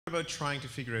about trying to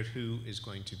figure out who is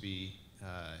going to be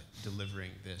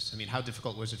delivering this? I mean, how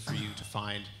difficult was it for you to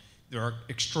find, there are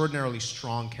extraordinarily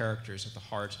strong characters at the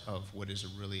heart of what is a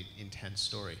really intense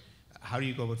story. How do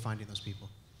you go about finding those people?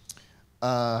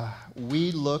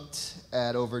 We looked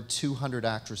at over 200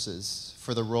 actresses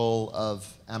for the role of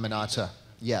Aminata.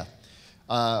 Yeah.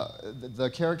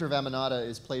 The character of Aminata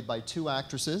is played by 2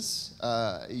 actresses.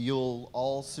 You'll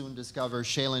all soon discover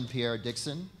Shaylin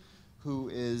Pierre-Dixon, who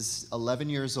is 11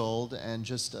 years old and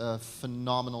just a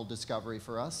phenomenal discovery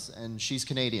for us, and she's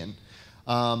Canadian.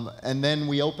 And then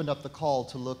we opened up the call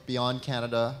to look beyond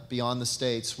Canada, beyond the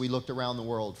States. We looked around the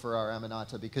world for our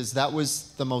Aminata because that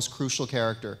was the most crucial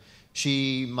character.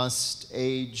 She must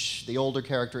age, the older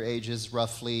character ages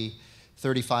roughly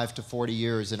 35 to 40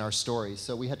 years in our story.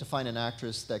 So we had to find an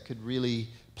actress that could really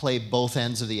play both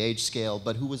ends of the age scale,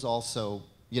 but who was also,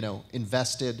 you know,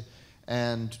 invested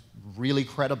and really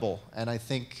credible. And I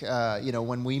think, you know,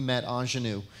 when we met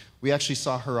Ingenue, we actually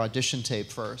saw her audition tape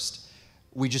first.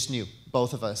 We just knew,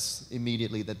 both of us,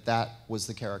 immediately that that was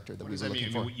the character that we were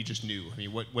looking for. I mean, you just knew. I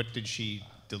mean, what did she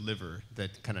deliver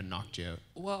that kind of knocked you out?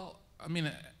 Well, I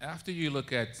mean, after you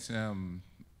look at a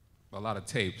lot of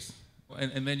tapes,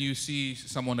 and then you see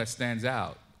someone that stands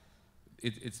out,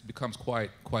 it becomes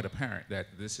quite apparent that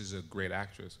this is a great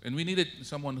actress. And we needed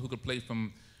someone who could play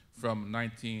from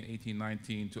 18,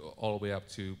 19 to all the way up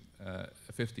to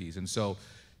 50s. And so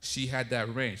she had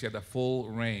that range. She had that full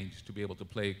range to be able to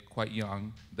play quite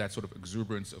young, that sort of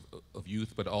exuberance of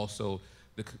youth, but also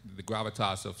the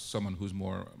gravitas of someone who's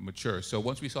more mature. So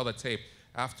once we saw the tape,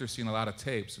 after seeing a lot of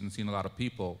tapes and seeing a lot of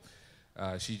people,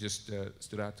 she just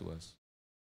stood out to us.